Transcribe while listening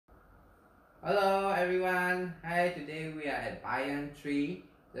Hello everyone. Hi, today we are at Banyan Tree,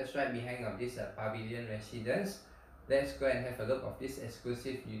 just right behind of this Pavilion residence. Let's go and have a look of this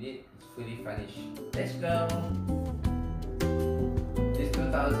exclusive unit. It's fully furnished. Let's go. This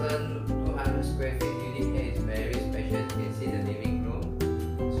 2,200 square feet unit here is very special. You can see the living room.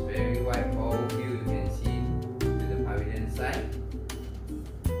 It's very wide whole view. You can see to the pavilion side.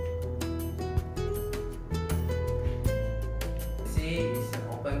 See, it's an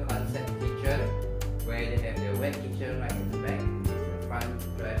open concept kitchen where they have the wet kitchen right in the back, the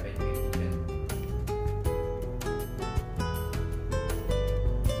front dry patio kitchen.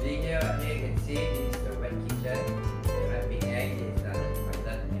 Here you can see this is the wet kitchen. Right behind is another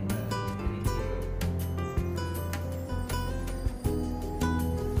toilet and the utility room.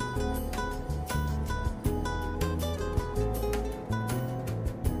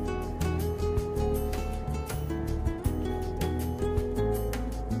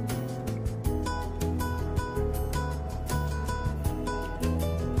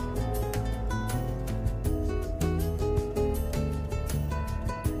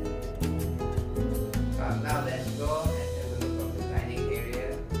 Now let's go and have a look of the dining area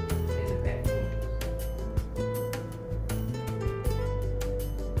and the bedroom.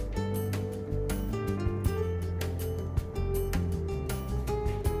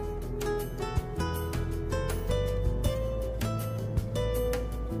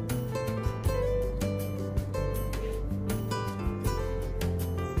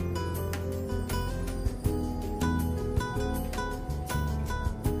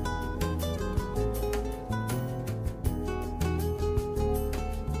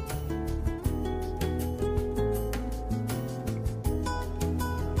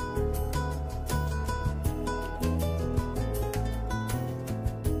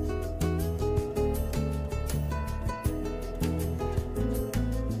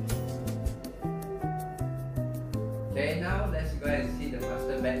 Okay, now let's go and see the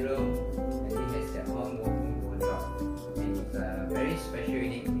master bedroom. And it has their own walk-in wardrobe. And it's a very special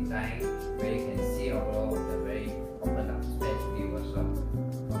unique design where you can see overall the very open up space view also of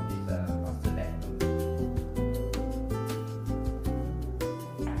this master bedroom.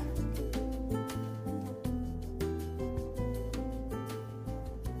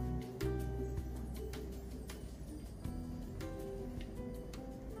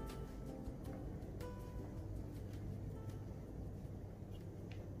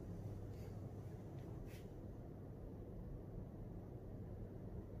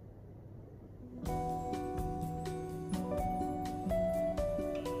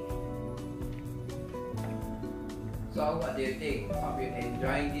 So what do you think? Hope you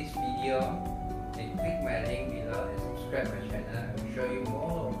enjoyed this video, and click my link below and subscribe my channel. I will show you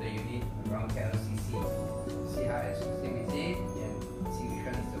more of the unit around KLCC. See how exclusive is it and see which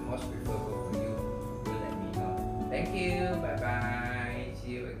one is the most preferable for you. Do let me know. Thank you. Bye bye.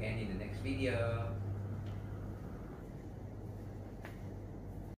 See you again in the next video.